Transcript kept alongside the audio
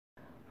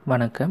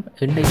வணக்கம்.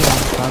 இன்றைக்கி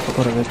நம்ம பார்க்க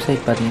போகிற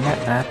வெப்சைட் பார்த்திங்கன்னா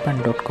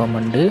appen.com.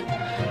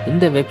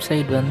 இந்த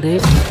வெப்சைட் வந்து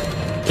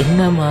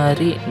என்ன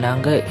மாதிரி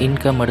நாங்கள்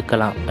இன்கம்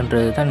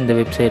எடுக்கலாம்ன்றது தான் இந்த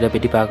வெப்சைட்டை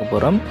பற்றி பார்க்க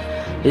போகிறோம்.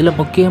 இதில்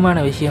முக்கியமான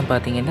விஷயம்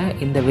பார்த்திங்கன்னா,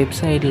 இந்த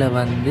வெப்சைட்டில்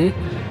வந்து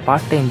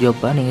பார்ட் டைம்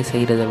ஜாப்பாக நீங்கள்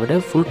செய்கிறத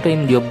விட ஃபுல்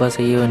டைம் ஜாப்பாக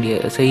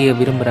செய்ய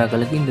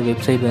விரும்புகிறார்களுக்கு இந்த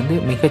வெப்சைட் வந்து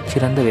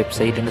மிகச்சிறந்த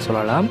வெப்சைட்டுன்னு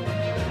சொல்லலாம்.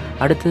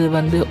 அடுத்தது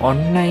வந்து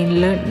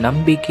ஆன்லைனில்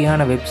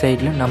நம்பிக்கையான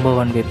வெப்சைட்டில் நம்பர்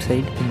 1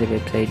 வெப்சைட் இந்த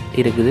வெப்சைட்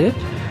இருக்குது.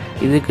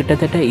 இது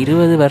கிட்டத்தட்ட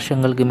 20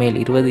 வருஷங்களுக்கு மேல்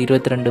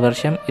 22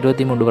 வருஷம்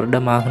 23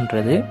 வருடம்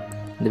ஆகின்றது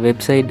இந்த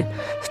வெப்சைட்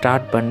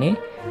ஸ்டார்ட் பண்ணி.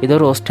 இது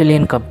ஒரு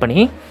ஆஸ்திரேலியன் கம்பெனி.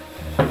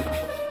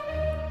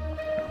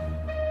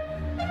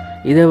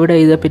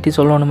 இதை பற்றி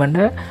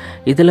சொல்லணுமென்னா,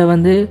 இதில்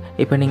வந்து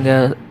இப்போ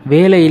நீங்கள்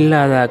வேலை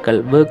இல்லாத ஆக்கள்,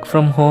 ஒர்க்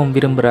ஃப்ரம் ஹோம்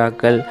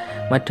விரும்புகிறாக்கள்,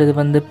 மற்றது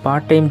வந்து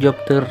பார்ட் டைம்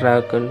ஜாப்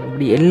தேடுறாக்கள்,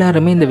 இப்படி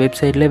எல்லாருமே இந்த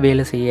வெப்சைட்டில்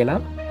வேலை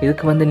செய்யலாம்.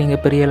 இதுக்கு வந்து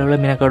நீங்கள் பெரிய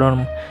அளவில்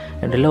மினக்கடணும்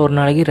என்றில்லை, ஒரு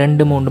நாளைக்கு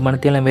 2-3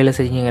 மணித்தெல்லாம் வேலை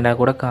செஞ்சீங்கன்னா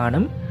கூட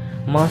காணும்.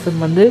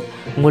 மாதம் வந்து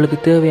உங்களுக்கு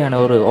தேவையான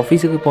ஒரு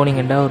ஆஃபீஸுக்கு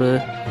போனீங்கன்னா ஒரு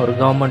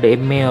கவர்மெண்ட்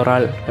எம்ஏ ஒரு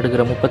ஆள்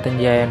எடுக்கிற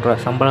 35,000 ரூபா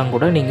சம்பளம்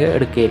கூட நீங்கள்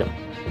எடுக்கலாம்.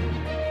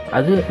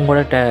 அது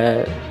உங்களோட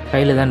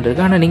கையில் தான்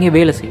இருக்குது. ஆனால் நீங்கள்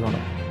வேலை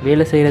செய்யணும்.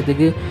 வேலை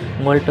செய்கிறதுக்கு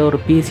உங்கள்கிட்ட ஒரு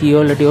பிசியோ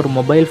இல்லாட்டி ஒரு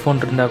மொபைல்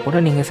ஃபோன் இருந்தால் கூட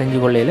நீங்கள் செஞ்சு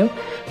கொள்ளையிலும்.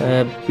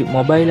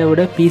 மொபைலை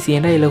விட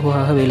பிசின்னா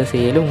இலகுவாக வேலை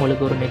செய்யலும்.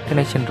 உங்களுக்கு ஒரு நெட்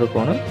கனெக்ஷன்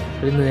இருக்கணும்.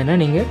 இருந்ததுன்னா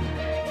நீங்கள்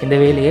இந்த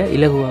வேலையை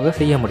இலகுவாக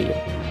செய்ய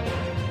முடியும்.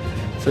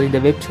 ஸோ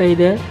இந்த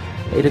வெப்சைட்டை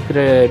இருக்கிற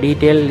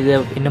டீட்டெயில் இதை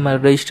என்ன மாதிரி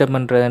ரெஜிஸ்டர்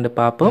பண்ணுறதுன்னு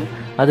பார்ப்போம்.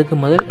 அதுக்கு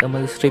முதல்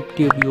நமது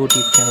ஸ்ட்ரிப்டியூப்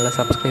யூடியூப் சேனலை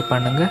சப்ஸ்கிரைப்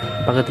பண்ணுங்கள்.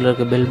 பக்கத்தில்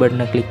இருக்க பெல்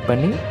பட்டனை கிளிக்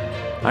பண்ணி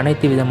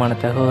அனைத்து விதமான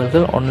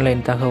தகவல்கள்,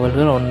 ஆன்லைன்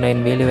தகவல்கள்,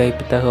 ஆன்லைன்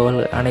வேலைவாய்ப்பு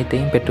தகவல்கள்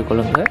அனைத்தையும்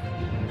பெற்றுக்கொள்ளுங்கள்.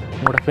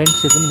 உங்களோட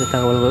ஃப்ரெண்ட்ஸுக்கும் இந்த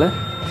தகவல்களை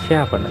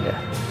ஷேர் பண்ணுங்கள்.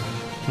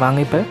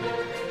 வாங்க இப்போ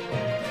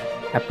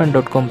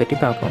appen.com பற்றி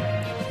பார்ப்போம்.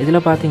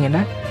 இதில்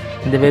பார்த்தீங்கன்னா,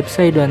 இந்த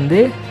வெப்சைட்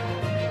வந்து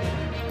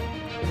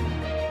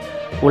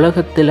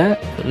உலகத்தில்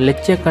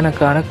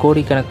லட்சக்கணக்கான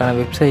கோடிக்கணக்கான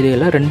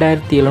வெப்சைட்டுகளில்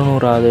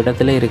 2700வது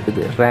இடத்துல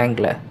இருக்குது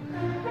ரேங்கில்.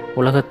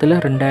 உலகத்தில்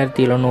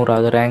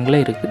 2700வது ரேங்கில்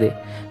இருக்குது.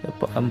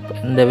 இப்போ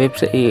இந்த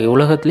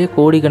உலகத்துலேயே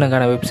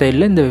கோடிக்கணக்கான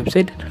வெப்சைட்டில் இந்த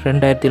வெப்சைட்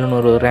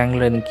 2700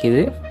 ரேங்கில்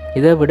நிற்கிது.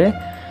 இதை விட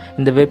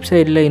இந்த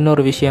வெப்சைட்டில்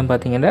இன்னொரு விஷயம்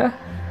பார்த்திங்கன்னா,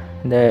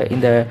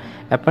 இந்த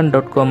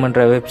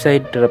appen.comன்ற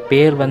வெப்சைட்டோட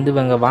பேர் வந்து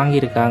இவங்க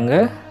வாங்கியிருக்காங்க.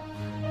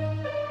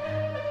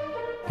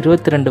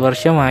 22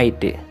 வருஷம்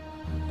ஆயிட்டு.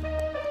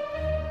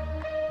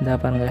 இந்த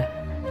பாருங்கள்,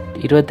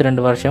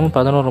 22 வருஷமும்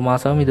 11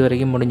 மாதமும் இது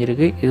வரைக்கும்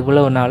முடிஞ்சிருக்கு.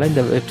 இவ்வளவு நாள்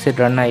இந்த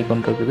வெப்சைட் ரன் ஆகி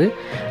கொண்டிருக்குது.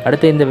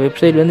 அடுத்து இந்த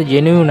வெப்சைட் வந்து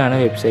ஜெனுவினான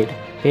வெப்சைட்,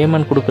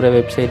 பேமெண்ட் கொடுக்குற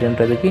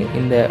வெப்சைட்டுன்றதுக்கு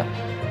இந்த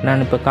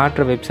நான் இப்போ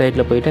காட்டுற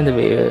வெப்சைட்டில் போய்ட்டு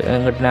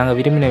எங்கிட்ட நாங்கள்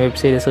விரும்பின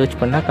வெப்சைட்டை சர்ச்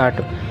பண்ணால்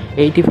காட்டும்.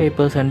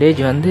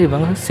 85% வந்து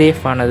இவங்க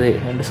சேஃப் ஆனது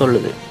என்று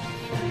சொல்லுது.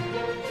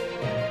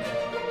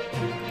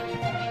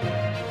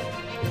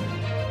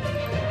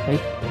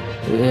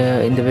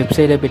 இந்த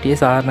வெப்சைட்டை பற்றிய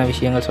சாதாரண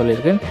விஷயங்கள்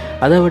சொல்லியிருக்கேன்.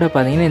 அதை விட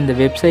பார்த்திங்கன்னா, இந்த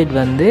வெப்சைட்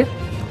வந்து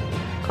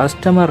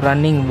customer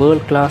running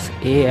world class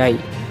AI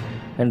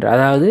என்று,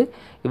 அதாவது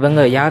இவங்க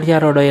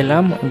யாரோட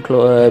எல்லாம்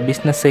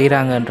பிஸ்னஸ்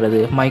செய்கிறாங்கன்றது,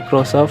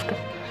 மைக்ரோசாஃப்ட்,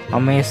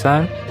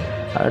 அமேசான்,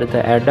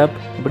 அடுத்த அடப்,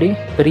 இப்படி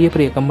பெரிய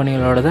பெரிய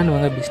கம்பெனிகளோட தான்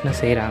இவங்க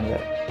பிஸ்னஸ் செய்கிறாங்க.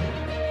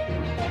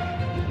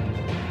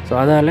 ஸோ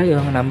அதால்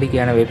இவங்க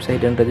நம்பிக்கையான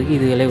வெப்சைட்டுன்றதுக்கு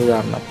இதுகளே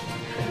உதாரணம்.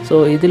 ஸோ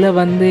இதில்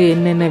வந்து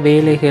என்னென்ன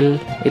வேலைகள்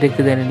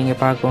இருக்குதுன்னு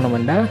நீங்கள்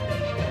பார்க்கணுமெண்டா,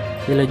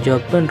 இதில்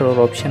ஜாப்ன்ற ஒரு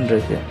ஆப்ஷன்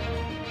இருக்குது.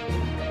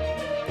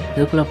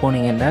 இதுக்குள்ளே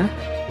போனீங்கன்னா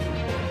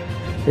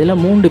இதில்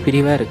 3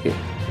 பிரிவாக இருக்குது.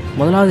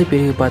 முதலாவது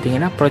பிரிவு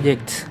பார்த்தீங்கன்னா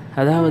ப்ராஜெக்ட்ஸ்,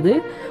 அதாவது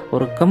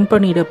ஒரு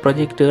கம்பெனியோட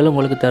ப்ராஜெக்டுகள்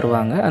உங்களுக்கு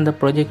தருவாங்க. அந்த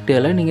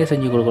ப்ராஜெக்டுகளை நீங்கள்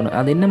செஞ்சு கொடுக்கணும்.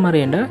 அது என்ன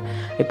மாதிரின்னா,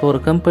 இப்போ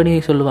ஒரு கம்பெனி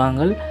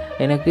சொல்லுவாங்க,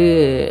 எனக்கு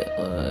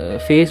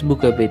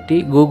ஃபேஸ்புக்கை பற்றி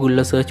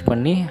கூகுளில் சர்ச்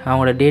பண்ணி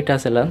அவங்களோட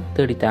டேட்டாஸ் எல்லாம்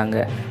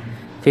தேடித்தாங்க,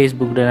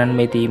 ஃபேஸ்புக்கோட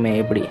நன்மை தீமை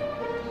எப்படி,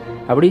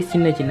 அப்படி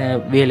சின்ன சின்ன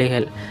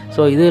வேலைகள்.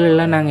 ஸோ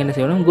இதிலெல்லாம் நாங்கள் என்ன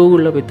செய்யணும்,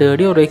 கூகுளில் போய்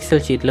தேடி ஒரு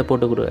எக்ஸல் ஷீட்டில்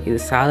போட்டு கொடுக்குறோம். இது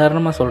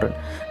சாதாரணமாக சொல்கிறேன்.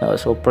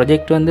 ஸோ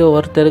ப்ராஜெக்ட் வந்து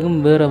ஒவ்வொருத்தருக்கும்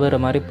வேறு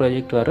மாதிரி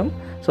ப்ராஜெக்ட் வரும்.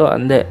 ஸோ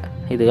அந்த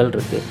இதுகள்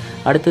இருக்குது.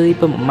 அடுத்தது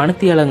இப்போ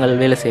மணித்தியாலங்கள்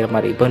வேலை செய்கிற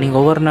மாதிரி, இப்போ நீங்கள்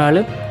ஒவ்வொரு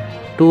நாளும்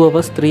 2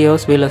 hours 3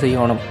 hours வேலை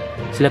செய்யணும்.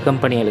 சில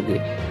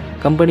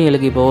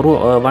கம்பெனிகளுக்கு இப்போ ஒரு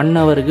 1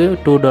 ஹவருக்கு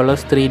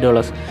 $2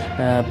 $3.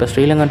 இப்போ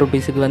ஸ்ரீலங்கன்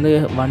ருபீஸுக்கு வந்து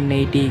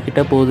 180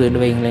 கிட்ட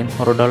போகுதுன்னு வைங்களேன்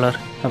 $1.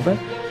 அப்போ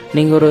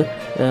நீங்கள் ஒரு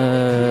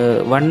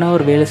 1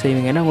 hour வேலை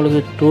செய்வீங்கன்னா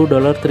உங்களுக்கு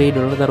 $2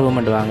 $3 தருவ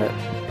மாட்டுவாங்க.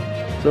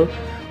 ஸோ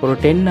ஒரு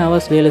 10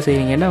 hours வேலை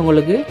செய்வீங்கன்னா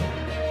உங்களுக்கு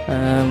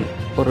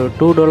ஒரு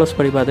 $2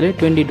 படி பார்த்தாலே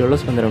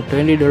 $20 வந்துடும்.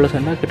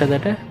 $20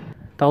 கிட்டத்தட்ட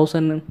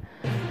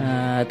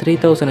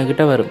 3,000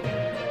 கிட்ட வரும்.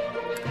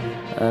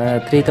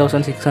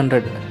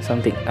 3,600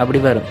 சம்திங் அப்படி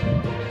வரும்.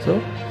 ஸோ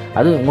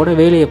அது உங்களோட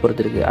வேலையை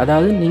பொறுத்து இருக்குது.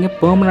 அதாவது நீங்கள்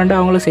பெர்மனெண்ட்டாக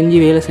அவங்கள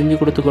வேலை செஞ்சு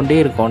கொடுத்துக்கொண்டே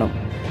இருக்கணும்.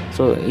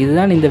 ஸோ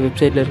இதுதான் இந்த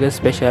வெப்சைட்டில் இருக்கிற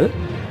ஸ்பெஷல்.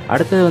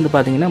 அடுத்தது வந்து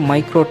பார்த்திங்கன்னா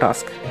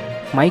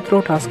மைக்ரோ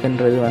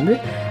டாஸ்க்ன்றது வந்து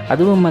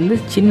அதுவும் வந்து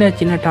சின்ன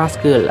சின்ன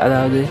டாஸ்க்குகள்,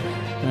 அதாவது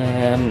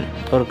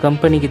ஒரு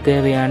கம்பெனிக்கு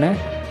தேவையான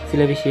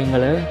சில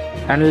விஷயங்களை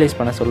அனலைஸ்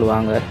பண்ண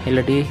சொல்லுவாங்க,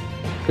 இல்லாட்டி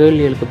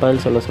கேள்விகளுக்கு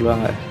பதில்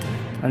சொல்லுவாங்க,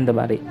 அந்த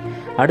மாதிரி.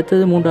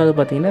 அடுத்தது 3வது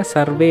பார்த்திங்கன்னா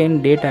சர்வே அண்ட்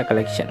டேட்டா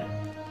கலெக்ஷன்.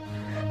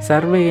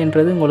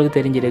 சர்வேன்றது உங்களுக்கு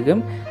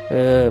தெரிஞ்சிருக்கும்.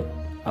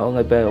 அவங்க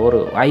இப்போ ஒரு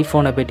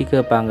ஐஃபோனை பற்றி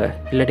கேட்பாங்க,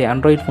 இல்லாட்டி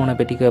ஆண்ட்ராய்ட் ஃபோனை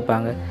பற்றி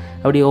கேட்பாங்க.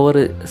 அப்படி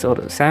ஒரு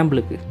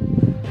சாம்பிளுக்கு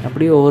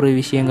அப்படி ஒவ்வொரு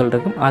விஷயங்கள்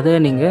இருக்கும். அதை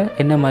நீங்கள்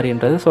என்ன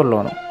மாதிரின்றதை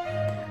சொல்லணும்.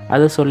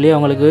 அதை சொல்லி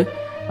அவங்களுக்கு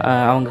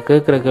அவங்க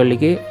கேட்குற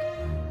கேள்விக்கு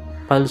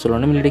பதில்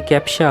சொல்லணும். இல்லாட்டி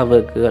கேப்ஷா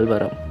ஒர்க்குகள்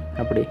வரும்.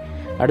 அப்படி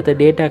அடுத்த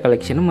டேட்டா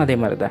கலெக்ஷனும் அதே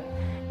மாதிரி தான்.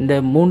 இந்த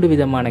 3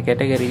 விதமான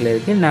கேட்டகரியில்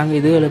இருக்குது. நாங்கள்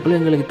இதுகளுக்குள்ள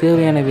எங்களுக்கு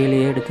தேவையான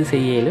வேலையை எடுத்து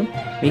செய்யலும்.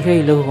 மிக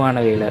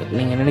இலகுவான வேலை.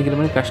 நீங்கள் நினைக்கிற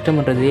மாதிரி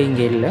கஷ்டப்படுறதே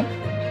இங்கே இல்லை,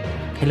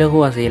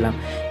 இலகுவாக செய்யலாம்.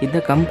 இந்த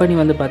கம்பெனி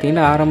வந்து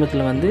பார்த்திங்கன்னா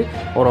ஆரம்பத்தில் வந்து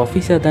ஒரு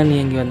ஆஃபீஸாக தான்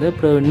இயங்கி வந்து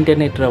அப்புறம்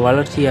இன்டர்நெட்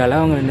வளர்ச்சியால்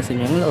அவங்க என்ன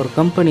செஞ்சாங்க, ஒரு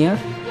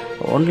கம்பெனியாக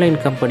ஆன்லைன்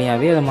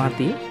கம்பெனியாகவே அதை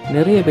மாற்றி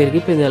நிறைய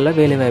பேருக்கு இப்போ இதெல்லாம்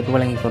வேலைவாய்ப்பு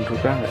வழங்கி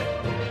கொண்டிருக்காங்க.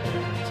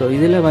 ஸோ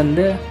இதில்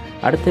வந்து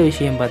அடுத்த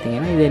விஷயம்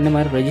பார்த்திங்கன்னா இது என்ன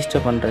மாதிரி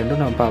ரெஜிஸ்டர்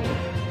பண்ணுறேன்னு நம்ம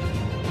பார்ப்போம்.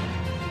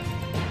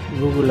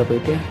 கூகுளில்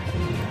போய்ட்டு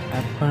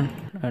Appen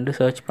வந்து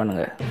சர்ச்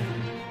பண்ணுங்கள்.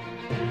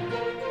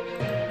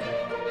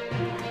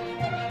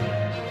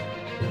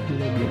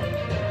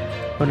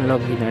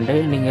 லாகின் வந்து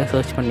நீங்கள்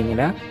சர்ச்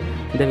பண்ணிங்கன்னா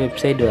இந்த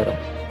வெப்சைட்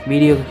வரும்.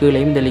 வீடியோக்கு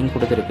கீழேயும் இந்த லிங்க்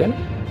கொடுத்துருக்கேன்,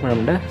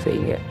 நம்மகிட்ட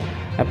செய்யுங்க.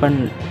 Appen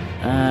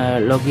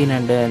லாகின்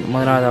அண்டு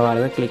முதலாவது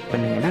வாரத்தை கிளிக்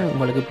பண்ணிங்கன்னா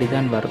உங்களுக்கு இப்படி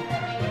தான் வரும்.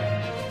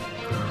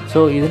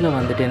 ஸோ இதில்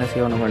வந்துட்டு என்ன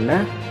செய்யணும்னா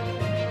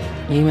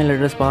இமெயில்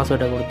அட்ரஸ்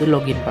பாஸ்வேர்டை கொடுத்து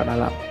லாகின்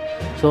பண்ணலாம்.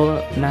 ஸோ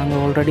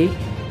நாங்கள் ஆல்ரெடி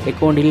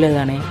அக்கௌண்ட் இல்லை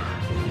தானே,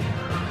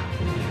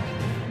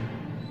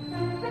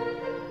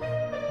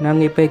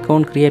 நாங்கள் இப்போ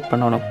அக்கௌண்ட் க்ரியேட்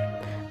பண்ணணும்.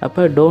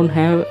 அப்போ டோன்ட்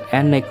ஹேவ்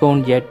அன்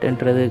அக்கௌண்ட்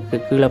ஜெட்ன்றதுக்கு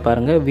கீழே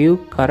பாருங்கள், வியூ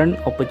கரண்ட்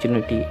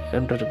ஆப்பர்ச்சுனிட்டி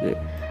என்றதுக்கு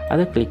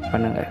அதை கிளிக்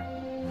பண்ணுங்கள்.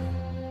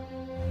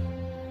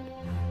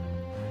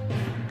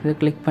 இதை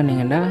கிளிக்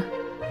பண்ணிங்கன்னா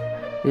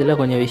இதில்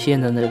கொஞ்சம்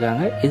விஷயம்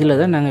தந்துருக்காங்க. இதில்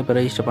தான் நாங்கள் இப்போ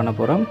ரெஜிஸ்டர் பண்ண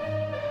போகிறோம்.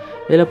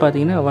 இதில்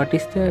பார்த்தீங்கன்னா what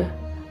is the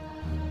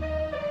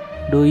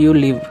two you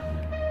live,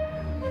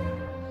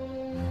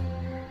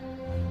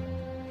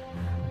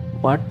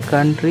 what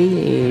country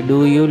two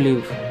you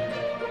live.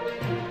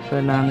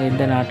 இப்போ நாங்கள்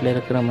எந்த நாட்டில்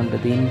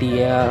இருக்கிறோம்ன்றது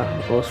இந்தியா,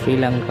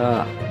 ஸ்ரீலங்கா.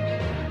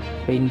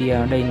 இப்போ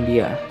இந்தியாண்டா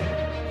இந்தியா,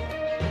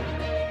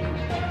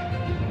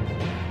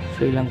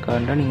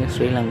 ஸ்ரீலங்காண்டா நீங்கள்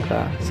Sri Lanka,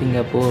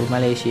 Singapore,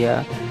 Malaysia,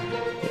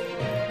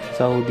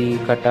 Saudi,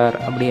 Khattar,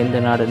 அப்படி எந்த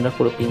நாடுன்ற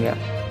கொடுப்பீங்க.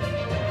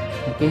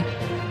 ஓகே,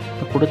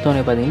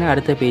 கொடுத்தோன்னே பார்த்தீங்கன்னா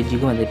அடுத்த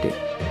பேஜுக்கு வந்துட்டு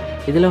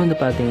இதில் வந்து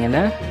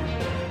பார்த்தீங்கன்னா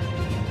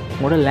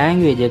உங்களோட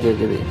லாங்குவேஜை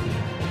கேட்குது.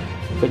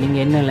 இப்போ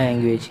நீங்கள் என்ன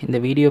லாங்குவேஜ், இந்த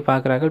வீடியோ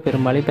பார்க்குறாக்கள்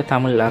பெரும்பாலும் இப்போ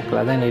தமிழ்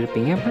ஆக்களாக தான்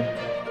இருப்பீங்க. இப்போ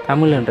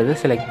தமிழ்ன்றதை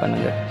செலக்ட்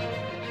பண்ணுங்கள்.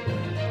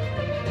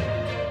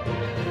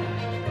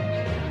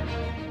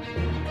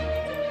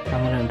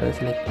 தமிழ்ன்றதை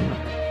செலக்ட்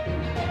பண்ணுங்கள்.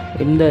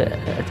 இந்த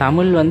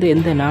தமிழ் வந்து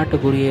எந்த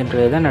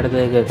நாட்டுக்குரியன்றது தான்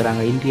நடந்தது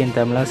கேட்குறாங்க. இந்தியன்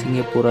தமிழா,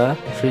 சிங்கப்பூரா,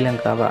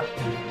 ஸ்ரீலங்காவா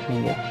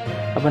நீங்கள்.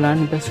 அப்போ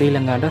நான் இப்போ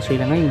ஸ்ரீலங்காண்டா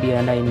ஸ்ரீலங்கா,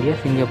 இந்தியாண்டா இந்தியா,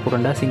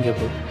 சிங்கப்பூர்ண்டா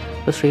சிங்கப்பூர்.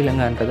 இப்போ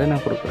ஸ்ரீலங்கான்றதை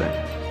நான் கொடுக்குறேன்.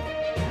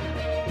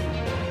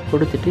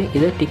 கொடுத்துட்டு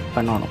இதை டிக்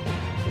பண்ணணும்.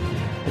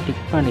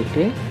 டிக்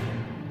பண்ணிவிட்டு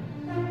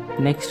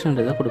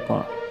நெக்ஸ்ட்ன்றதை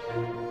கொடுக்கணும்.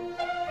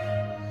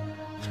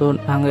 ஸோ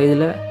நாங்கள்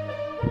இதில்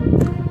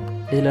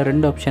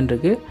 2 ஆப்ஷன்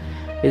இருக்குது.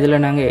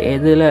 இதில் நாங்கள்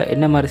எதில்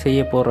என்ன மாதிரி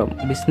செய்ய போகிறோம்,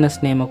 பிஸ்னஸ்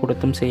நேமை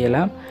கொடுத்தும்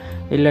செய்யலாம்,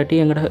 இல்லாட்டி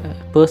எங்களோட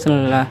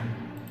பர்சனலாக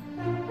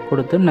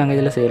கொடுத்தும் நாங்கள்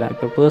இதில் செய்யலாம்.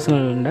 இப்போ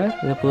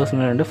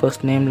பர்சனல்ண்டா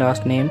ஃபர்ஸ்ட் நேம்,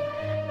 லாஸ்ட் நேம்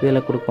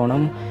இதில்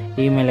கொடுக்கணும்.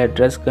 Email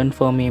address,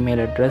 confirm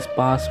email address,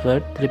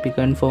 password, திருப்பி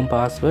கன்ஃபார்ம்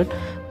பாஸ்வேர்ட்,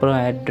 அப்புறம்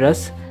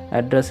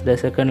அட்ரஸில்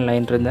செகண்ட்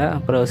லைன் இருந்தால்,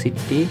 அப்புறம்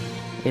சிட்டி,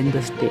 எந்த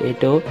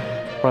ஸ்டேட்டோ,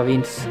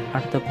 ப்ரொவின்ஸ்,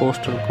 அடுத்த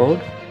போஸ்டல்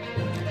கோட்,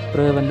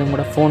 அப்புறம் வந்து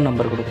உங்களோட ஃபோன்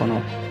நம்பர்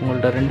கொடுக்கணும்.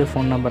 உங்கள்கிட்ட 2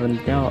 ஃபோன் நம்பர்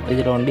இருந்துச்சுன்னா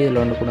இதில்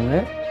ஒன்று கொடுங்க.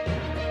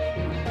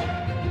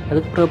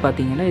 அதுக்கப்புறம்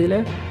பார்த்தீங்கன்னா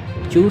இதில்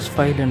சூஸ்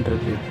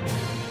ஃபைலுன்றது,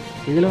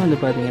 இதில் வந்து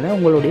பார்த்தீங்கன்னா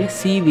உங்களுடைய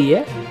சிவியை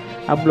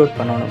அப்லோட்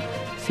பண்ணணும்.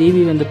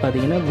 சிவி வந்து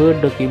பார்த்தீங்கன்னா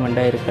வேர்ட்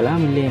டாக்குமெண்ட்டாக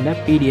இருக்கலாம், இல்லைன்னா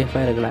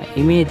பிடிஎஃபாக இருக்கலாம்,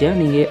 இமேஜாக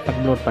நீங்கள்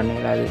அப்லோட்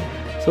பண்ணிடலாம்.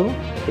 ஸோ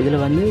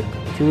இதில் வந்து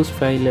சூஸ்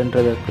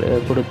ஃபைலுன்றதை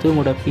கொடுத்து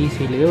உங்களோட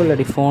பிசிலேயோ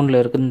இல்லாட்டி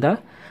ஃபோனில் இருந்தால்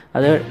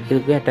அதை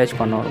இதுக்கு அட்டாச்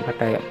பண்ணணும்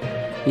கட்டாயம்.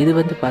 இது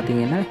வந்து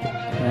பார்த்திங்கன்னா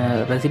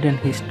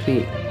ரெசிடென்ட் ஹிஸ்ட்ரி,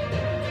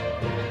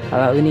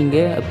 அதாவது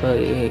நீங்கள் இப்போ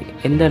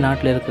எந்த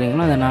நாட்டில்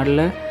இருக்கிறீங்களோ அந்த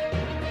நாட்டில்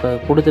இப்போ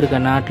கொடுத்துருக்க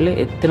நாட்டில்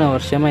எத்தனை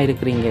வருஷமாக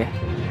இருக்கிறீங்க.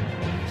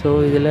 ஸோ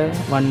இதில்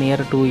 1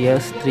 இயர், 2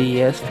 இயர்ஸ், 3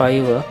 இயர்ஸ்,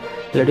 5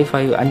 இல்லாட்டி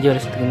 5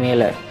 வருஷத்துக்கு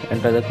மேலே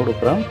என்றதை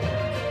கொடுக்குறோம்.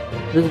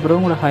 இதுக்கப்புறம்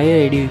உங்களோட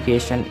ஹையர்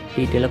எஜுகேஷன்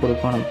டீட்டெயிலாக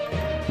கொடுக்கணும்.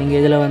 நீங்கள்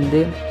இதில்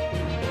வந்து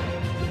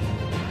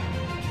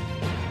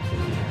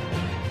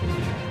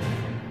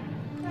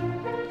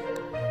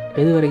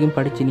எது வரைக்கும்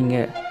படிச்சினீங்க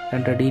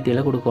என்ற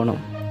டீட்டெயிலை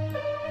கொடுக்கணும்.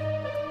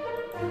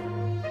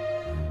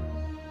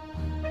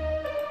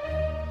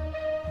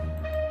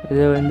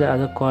 இதை வந்து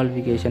அதர்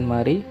குவாலிஃபிகேஷன்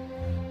மாதிரி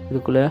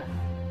இதுக்குள்ளே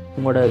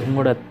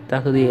உங்களோட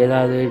தகுதி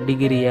ஏதாவது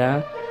டிகிரியா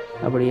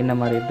அப்படி என்ன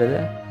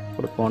மாதிரின்றதை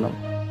கொடுக்கணும்.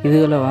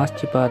 இதுகளை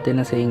வாசித்து பார்த்து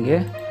என்ன செய்யுங்க,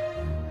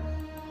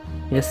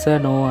 எஸ்ஸா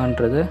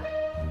நோவான்றதை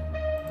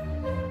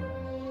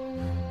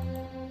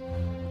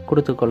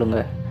கொடுத்துக்கொள்ளுங்க.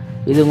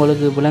 இது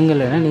உங்களுக்கு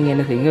விளங்கலைன்னா நீங்கள்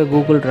என்ன செய்யுங்க,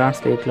 கூகுள்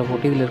டிரான்ஸ்லேட்டில்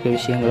போட்டு இதில் இருக்க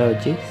விஷயங்களை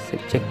வச்சு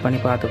செக் பண்ணி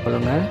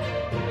பார்த்துக்கொள்ளுங்க.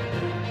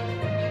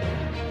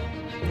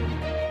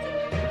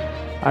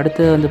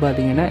 அடுத்தது வந்து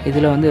பார்த்திங்கன்னா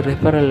இதில் வந்து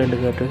ரெஃபரல்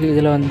கேட்டிருக்கு.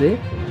 இதில் வந்து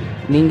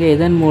நீங்கள்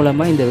இதன்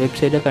மூலமாக இந்த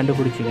வெப்சைட்டை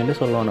கண்டுபிடிச்சிங்கன்னு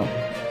சொல்லணும்.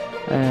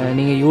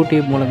 நீங்கள்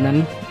யூடியூப் மூலம் தான்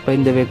இப்போ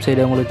இந்த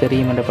வெப்சைட் உங்களுக்கு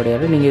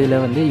தெரியுமென்றபடியால் நீங்கள்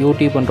இதில் வந்து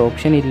யூடியூப் பண்ணுற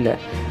ஆப்ஷன் இல்லை.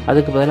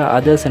 அதுக்கு பதிலாக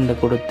அதர்ஸ் என்று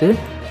கொடுத்து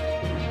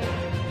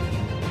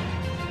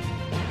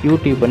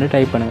யூடியூப் பண்ணி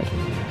டைப் பண்ணுங்க.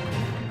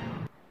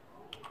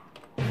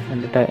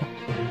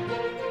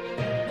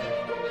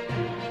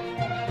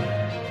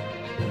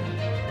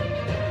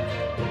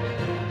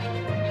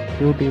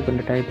 யூடியூப்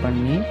பண்ணி டைப்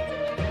பண்ணி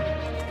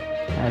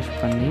ஹேஷ்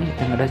பண்ணி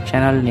எங்களோட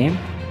சேனல் நேம்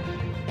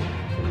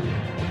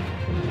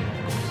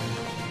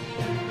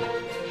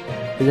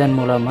இதன்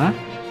மூலமாக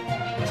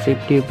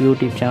ஸ்ட்ரிப்டியூப்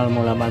யூடியூப் சேனல்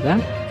மூலமாக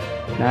தான்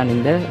நான்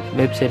இந்த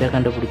வெப்சைட்டை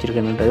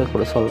கண்டுபிடிச்சிருக்கேன்றதை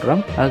கூட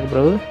சொல்கிறோம். அதுக்கு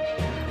பிறகு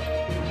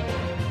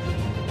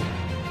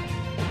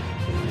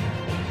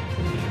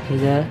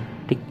இதை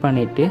டிக்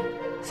பண்ணிவிட்டு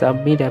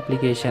சப்மிட்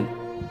அப்ளிகேஷன்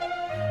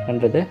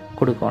என்றதை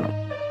கொடுக்கணும்.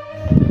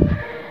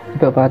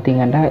 இப்போ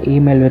பார்த்தீங்கன்னா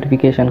இமெயில்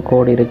வெரிஃபிகேஷன்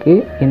கோடு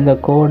இருக்குது. இந்த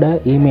கோடை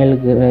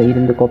இமெயிலுக்கு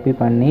இருந்து காப்பி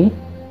பண்ணி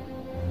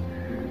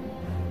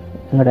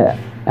எங்களோட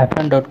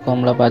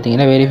appen.comல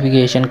பார்த்தீங்கன்னா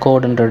வெரிஃபிகேஷன்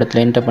கோடுன்ற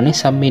இடத்துல என்டர் பண்ணி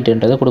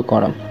சப்மிட்ன்றதை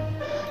கொடுக்கணும்.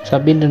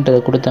 சப்மிட்ன்றதை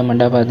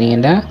கொடுத்தோம்னா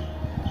பார்த்தீங்கன்னா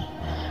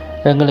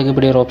எங்களுக்கு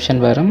இப்படி ஒரு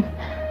ஆப்ஷன் வரும்.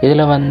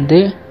 இதில் வந்து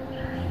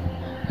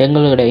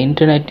எங்களோட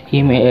இன்டர்நெட்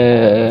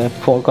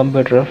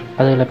கம்ப்யூட்டர்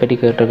அதில் பற்றி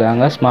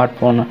கேட்டிருக்காங்க. ஸ்மார்ட்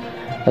ஃபோன்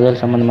அதில்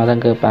சம்மந்தமாக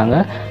தான் கேட்பாங்க.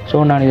 ஸோ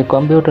நான் இது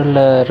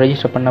கம்ப்யூட்டரில்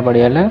ரெஜிஸ்டர்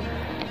பண்ணபடியால்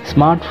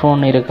ஸ்மார்ட்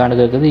ஃபோன் இருக்கான்னு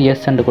கேட்குது.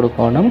 எஸ் என்று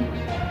கொடுக்கணும்.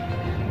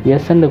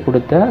 எஸ் என்று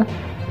கொடுத்தா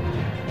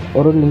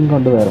ஒரு லிங்க்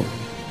கொண்டு வரும்.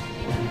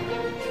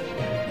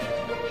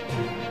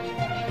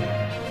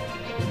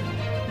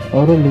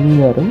 ஒரு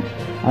லிங்க் வரும்.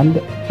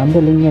 அந்த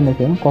லிங்க் என்ன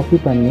செய்யணும், காப்பி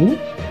பண்ணி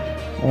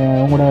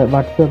உங்களோட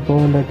வாட்ஸ்அப்போ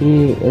இல்லாட்டி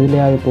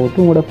எதுலையாவது போட்டு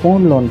உங்களோட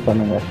ஃபோனில் ஆன்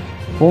பண்ணுங்கள்.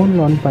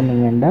 ஃபோனில் ஆன்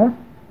பண்ணிங்கன்னா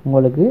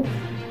உங்களுக்கு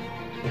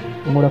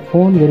உங்களோட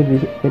ஃபோன்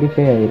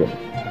வெரிஃபை ஆகிடும்.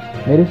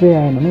 வெரிஃபை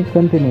ஆகினோன்னு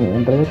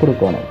கண்டினியூன்றதை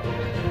கொடுக்கணும்.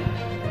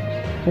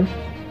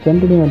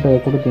 கண்டினியூன்றதை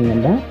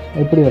கொடுத்தீங்கன்னா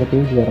எப்படி ஒரு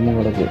பேஜ் வரும்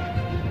உங்களுக்கு.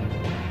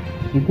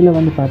 இதில்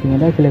வந்து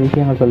பார்த்தீங்கன்னா சில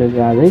விஷயங்கள்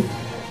சொல்லியிருக்காது.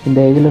 இந்த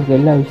இதில் இருக்க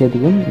எல்லா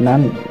விஷயத்துக்கும்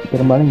நான்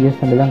பெரும்பாலும் யூஸ்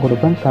பண்ணி தான்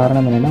கொடுப்பேன்.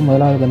 காரணம் என்னென்னா,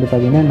 முதலாவது வந்து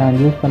பார்த்திங்கன்னா நான்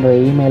யூஸ் பண்ணுற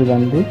இமெயில்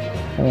வந்து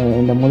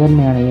இந்த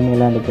முதன்மையான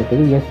இமெயிலாக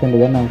இருக்கிறதுக்கு எஸ் என்று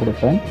தான் நான்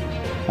கொடுப்பேன்.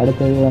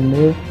 அடுத்தது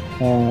வந்து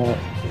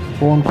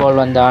ஃபோன்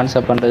கால் வந்து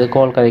ஆன்சர் பண்ணுறது,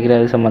 கால்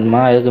கதைக்கிறது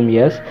சம்மந்தமாக அதுக்கும்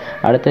எஸ்.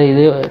 அடுத்தது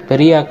இது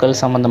பெரியாக்கள்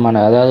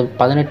சம்மந்தமான, அதாவது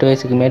 18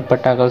 வயசுக்கு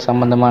மேற்பட்டாக்கள்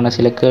சம்மந்தமான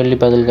சில கேள்வி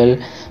பதில்கள்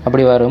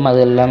அப்படி வரும்.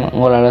 அதெல்லாம்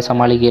உங்களால்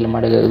சமாளிக்க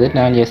மாட்டேங்குது.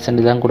 நான் எஸ்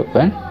என்று தான்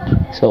கொடுப்பேன்.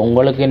 ஸோ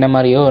உங்களுக்கு என்ன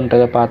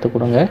மாதிரியோன்றதை பார்த்து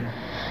கொடுங்க.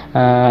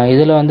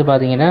 இதில் வந்து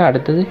பார்த்திங்கன்னா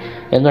அடுத்தது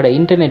எங்களோட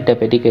இன்டர்நெட்டை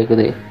பற்றி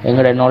கேட்குது.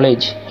 எங்களோட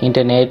நாலேஜ்,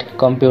 இன்டர்நெட்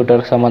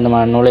கம்ப்யூட்டர்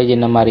சம்மந்தமான நாலேஜ்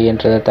என்ன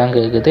மாதிரின்றதை தான்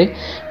கேட்குது.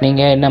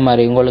 நீங்கள் என்ன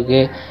மாதிரி உங்களுக்கு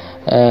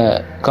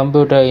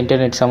கம்ப்யூட்டர்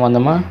இன்டர்நெட்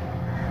சம்மந்தமாக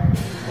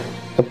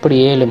எப்படி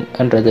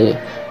ஏழும்ன்றது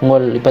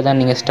இப்போ தான்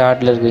நீங்கள்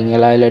ஸ்டார்ட்டில்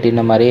இருக்கிறீங்களா இல்லாட்டி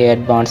இந்த மாதிரி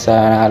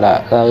அட்வான்ஸாக,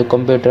 அதாவது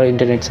கம்ப்யூட்டர்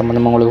இன்டர்நெட்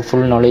சம்மந்தமாக உங்களுக்கு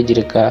ஃபுல் நாலேஜ்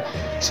இருக்கா.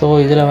 ஸோ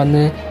இதில்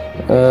வந்து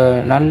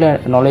நல்ல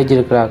நாலேஜ்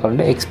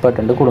இருக்கிறாங்க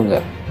எக்ஸ்பர்ட் கொடுங்க.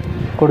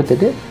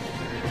 கொடுத்துட்டு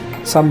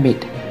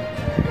சப்மிட்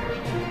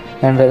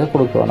என்றதை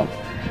கொடுக்கணும்.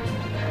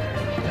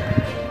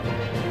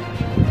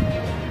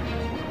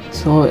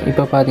 ஸோ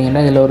இப்போ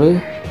பார்த்தீங்கன்னா இதில் ஒரு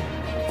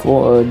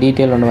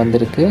டீட்டெயில் ஒன்று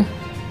வந்திருக்கு.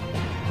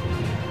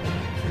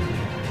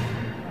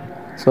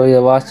 ஸோ இதை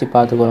வாசித்து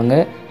பார்த்துக்கொள்ளுங்க.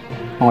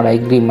 உங்களோட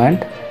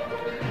அக்ரிமெண்ட்.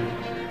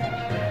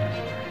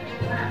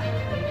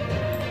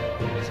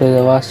 ஸோ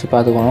இதை வாசித்து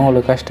பார்த்துக்கோங்க.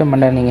 உங்களுக்கு கஷ்டம்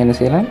பண்ண நீங்கள் என்ன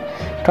செய்யலாம்,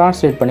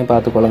 ட்ரான்ஸ்லேட் பண்ணி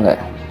பார்த்துக்கொள்ளுங்க.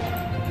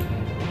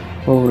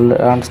 கூகுள்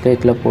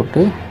ட்ரான்ஸ்லேட்டில்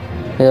போட்டு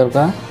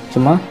இதற்கா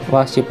சும்மா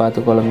வாசித்து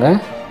பார்த்துக்கொள்ளுங்க.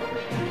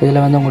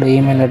 இதில் வந்து உங்களோட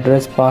இமெயில்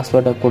அட்ரஸ்,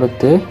 பாஸ்வேர்டை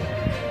கொடுத்து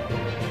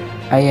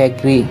ஐ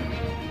அக்ரி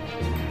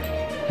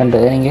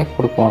என்றதை நீங்கள்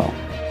கொடுக்கணும்.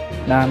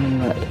 நான்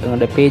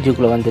என்னோடய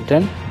பேஜுக்குள்ளே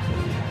வந்துட்டேன்.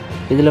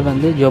 இதில்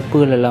வந்து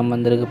ஜப்புகள் எல்லாம்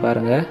வந்திருக்கு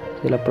பாருங்கள்.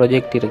 இதில்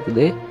ப்ரொஜெக்ட்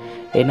இருக்குது.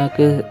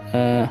 எனக்கு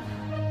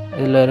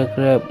இதில்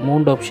இருக்கிற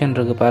 3 ஆப்ஷன்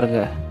இருக்குது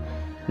பாருங்கள்.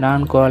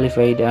 நான்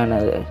குவாலிஃபைடான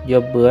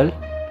ஜப்புகள்,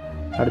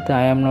 அடுத்து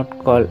ஐ am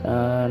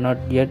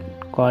not yet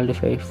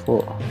qualified for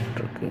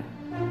இருக்கு,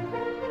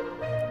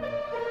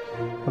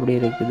 அப்படி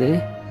இருக்குது.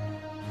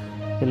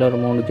 இதில் ஒரு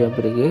 3 ஜாப்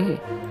இருக்குது.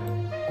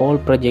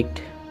 ஆல் ப்ராஜெக்ட்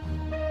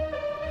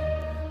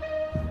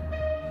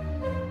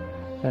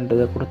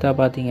என்றதை கொடுத்தா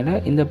பார்த்தீங்கன்னா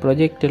இந்த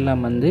ப்ராஜெக்ட்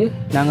எல்லாம் வந்து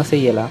நாங்கள்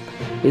செய்யலாம்.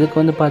 இதுக்கு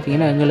வந்து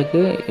பார்த்தீங்கன்னா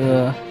எங்களுக்கு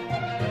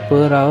per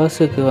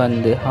ஹவர்ஸுக்கு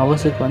வந்து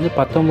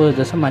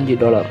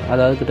 $19.5,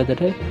 அதாவது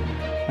கிட்டத்தட்ட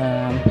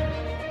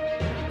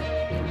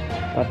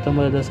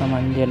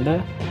 19.5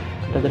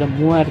 கிட்டத்தட்ட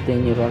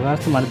 3500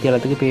 காசு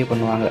மணித்தியாலத்துக்கு பே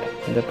பண்ணுவாங்க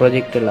இந்த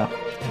ப்ராஜெக்ட் எல்லாம்.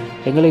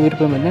 எங்களுக்கு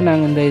விருப்பம் இருந்தால்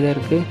நாங்கள் இந்த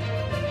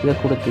இதை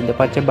கொடுத்து இந்த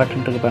பச்சை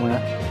பட்டன் இருக்குது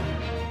பாருங்கள்,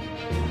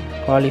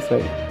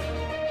 குவாலிஃபைடு,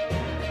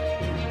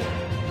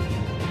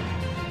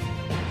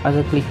 அதை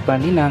கிளிக்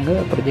பண்ணி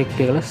நாங்கள்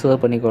ப்ரொஜெக்டுகளை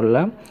சேவ்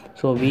பண்ணிக்கொள்ளலாம்.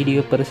 ஸோ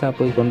வீடியோ பெருசாக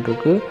போய்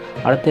கொண்டிருக்கு.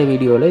 அடுத்த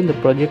வீடியோவில் இந்த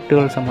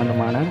ப்ரொஜெக்டுகள்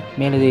சம்மந்தமான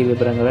மேலதிக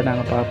விவரங்களை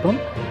நாங்கள் பார்ப்போம்.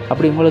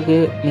 அப்படி உங்களுக்கு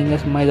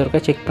நீங்கள் சும்மா இது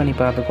ஒருக்கா செக் பண்ணி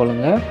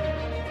பார்த்துக்கொள்ளுங்க.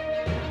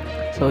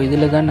 ஸோ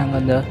இதில் தான்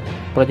நாங்கள் இந்த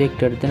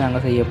ப்ரொஜெக்ட் எடுத்து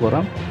நாங்கள் செய்ய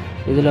போகிறோம்.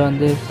 இதில்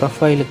வந்து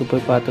ப்ரொஃபைலுக்கு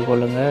போய்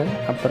பார்த்துக்கொள்ளுங்க.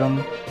 அப்புறம்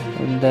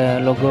இந்த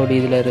லொகோடி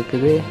இதில்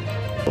இருக்குது.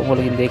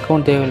 உங்களுக்கு இந்த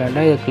அக்கௌண்ட்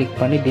தேவையில்லைன்னா இதை கிளிக்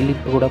பண்ணி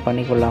டெலிட் கூட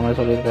பண்ணிக்கொள்ளாமல்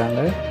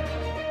சொல்லியிருக்காங்க.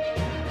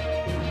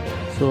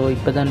 ஸோ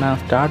இப்போ தான் நான்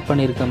ஸ்டார்ட்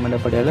பண்ணியிருக்கேன்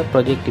மண்டபடியால்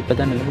ப்ராஜெக்ட் இப்போ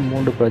தான் எனக்கு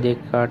 3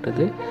 ப்ராஜெக்ட்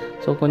காட்டுது.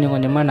 ஸோ கொஞ்சம்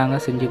கொஞ்சமாக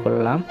நாங்கள் செஞ்சு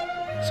கொள்ளலாம்.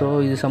 ஸோ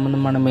இது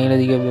சம்மந்தமான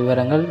மேலதிக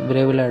விவரங்கள்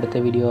விரைவில் அடுத்த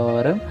வீடியோவாக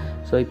வரும்.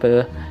 ஸோ இப்போ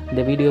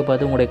இந்த வீடியோ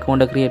பார்த்து உங்களோட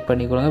அக்கௌண்ட்டை க்ரியேட்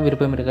பண்ணிக்கொள்ளுங்க.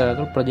 விருப்பம்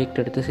இருக்கிறார்கள்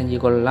ப்ராஜெக்ட் எடுத்து செஞ்சு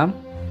கொள்ளலாம்.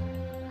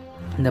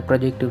 இந்த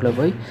ப்ராஜெக்ட்டுக்குள்ளே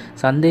போய்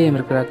சந்தேகம்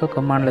இருக்கிறாக்க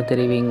கமெண்டில்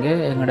தெரிவிங்க.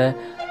 எங்களோட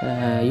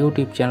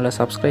யூடியூப் சேனலை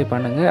சப்ஸ்கிரைப்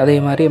பண்ணுங்கள். அதே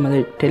மாதிரி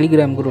நம்ம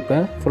டெலிகிராம் குரூப்பை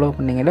ஃபாலோ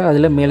பண்ணிங்கன்னா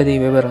அதில் மேலதிக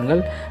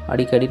விவரங்கள்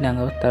அடிக்கடி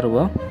நாங்கள்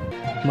தருவோம்.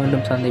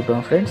 மீண்டும்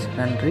சந்திப்போம் ஃப்ரெண்ட்ஸ்.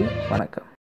 நன்றி, வணக்கம்.